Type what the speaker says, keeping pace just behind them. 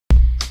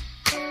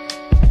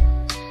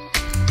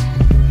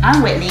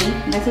I'm Whitney.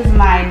 This is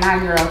my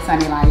 9-year-old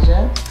son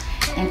Elijah.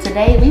 And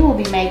today we will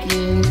be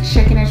making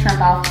chicken and shrimp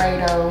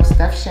Alfredo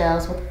stuffed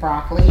shells with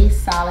broccoli,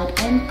 salad,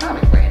 and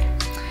garlic bread.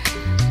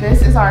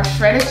 This is our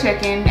shredded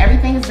chicken.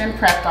 Everything's been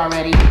prepped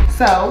already.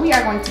 So we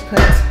are going to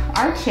put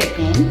our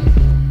chicken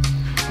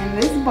in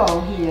this bowl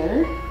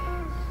here.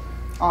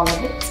 All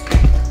of it.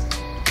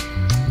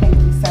 Thank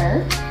you,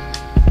 sir.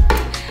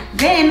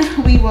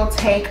 Then we will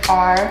take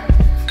our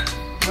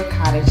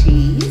ricotta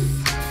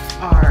cheese,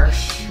 our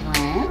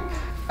shrimp,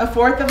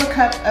 1/4 of a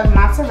cup of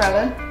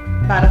mozzarella,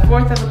 about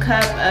 1/4 of a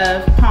cup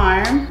of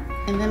parm,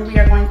 and then we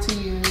are going to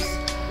use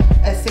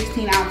a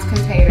 16-ounce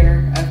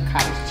container of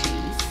cottage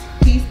cheese,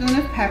 a teaspoon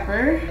of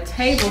pepper, a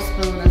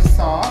tablespoon of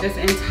salt, this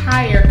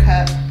entire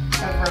cup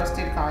of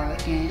roasted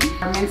garlic, and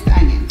our minced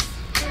onions.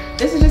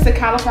 This is just a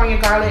California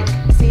garlic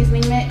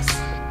seasoning mix.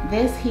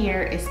 This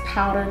here is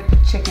powdered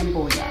chicken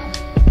bouillon.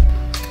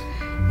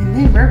 And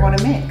then we're going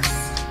to mix.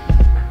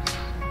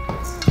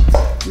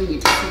 We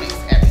just mix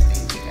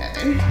everything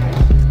together.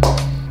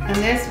 And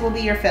this will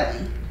be your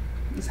filling.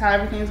 This is how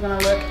everything's going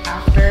to look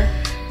after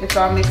it's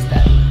all mixed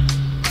up.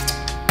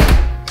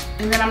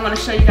 And then I'm going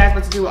to show you guys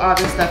what to do with all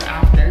this stuff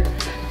after,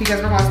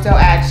 because we're going to still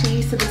add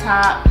cheese to the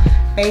top,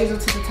 basil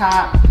to the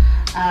top.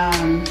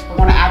 We're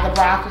going to add the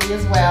broccoli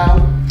as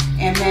well.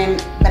 And then,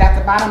 but at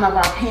the bottom of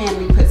our pan,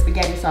 we put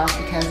spaghetti sauce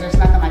because there's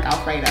nothing like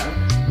Alfredo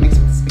mixed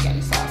with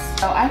spaghetti sauce.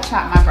 So I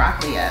chopped my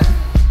broccoli up.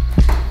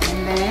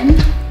 And then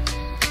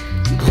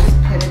you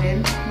just put it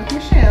in with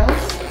your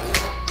shells.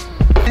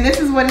 And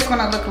this is what it's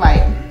gonna look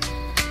like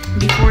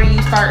before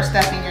you start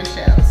stuffing your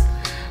shells.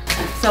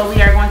 So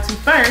we are going to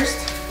first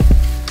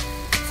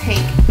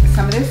take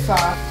some of this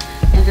sauce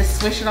and just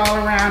swish it all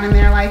around in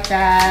there like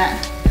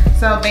that.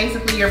 So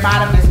basically your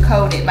bottom is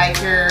coated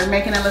like you're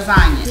making a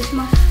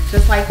lasagna.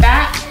 Just like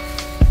that.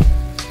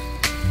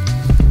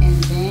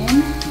 And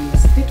then you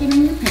stick it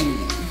in your pan.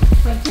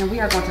 And we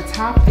are going to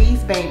top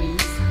these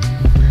babies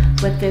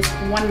with this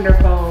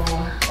wonderful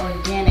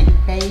organic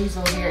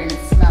basil here, and it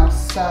smells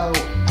so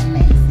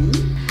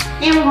amazing.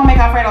 And we're gonna make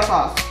Alfredo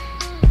sauce.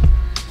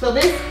 So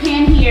this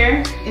pan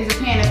here is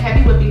a pan of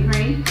heavy whipping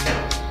cream,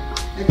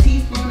 a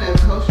teaspoon of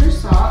kosher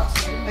salt,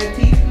 a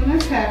teaspoon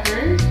of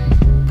pepper,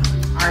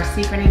 our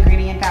secret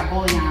ingredient, that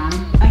bouillon,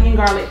 onion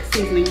garlic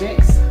seasoning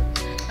mix,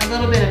 a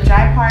little bit of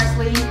dry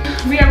parsley.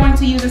 We are going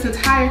to use this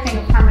entire thing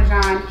of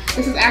Parmesan.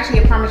 This is actually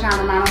a Parmesan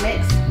Romano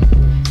mix.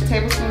 A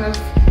tablespoon of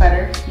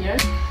butter here.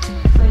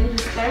 So you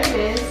just stir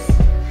this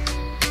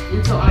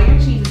until all your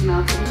cheese is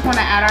melted. We just want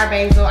to add our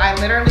basil. I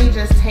literally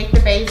just take the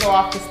basil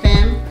off the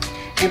stem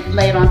and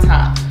lay it on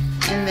top.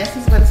 And this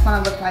is what it's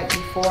going to look like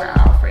before our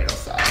Alfredo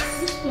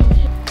sauce.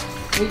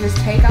 We just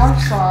take our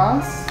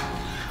sauce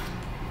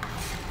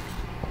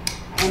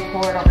and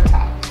pour it over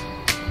top.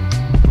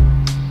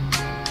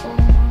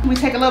 We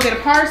take a little bit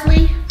of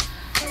parsley,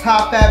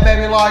 top that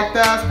baby like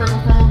that, sprinkle,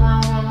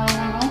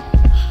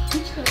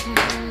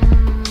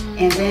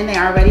 and then they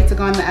are ready to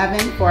go in the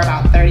oven for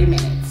about 30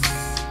 minutes.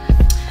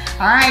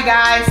 All right,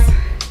 guys,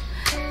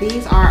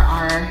 these are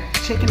our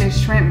chicken and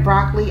shrimp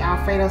broccoli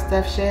Alfredo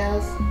stuffed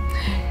shells,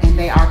 and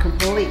they are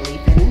completely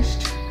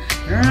finished.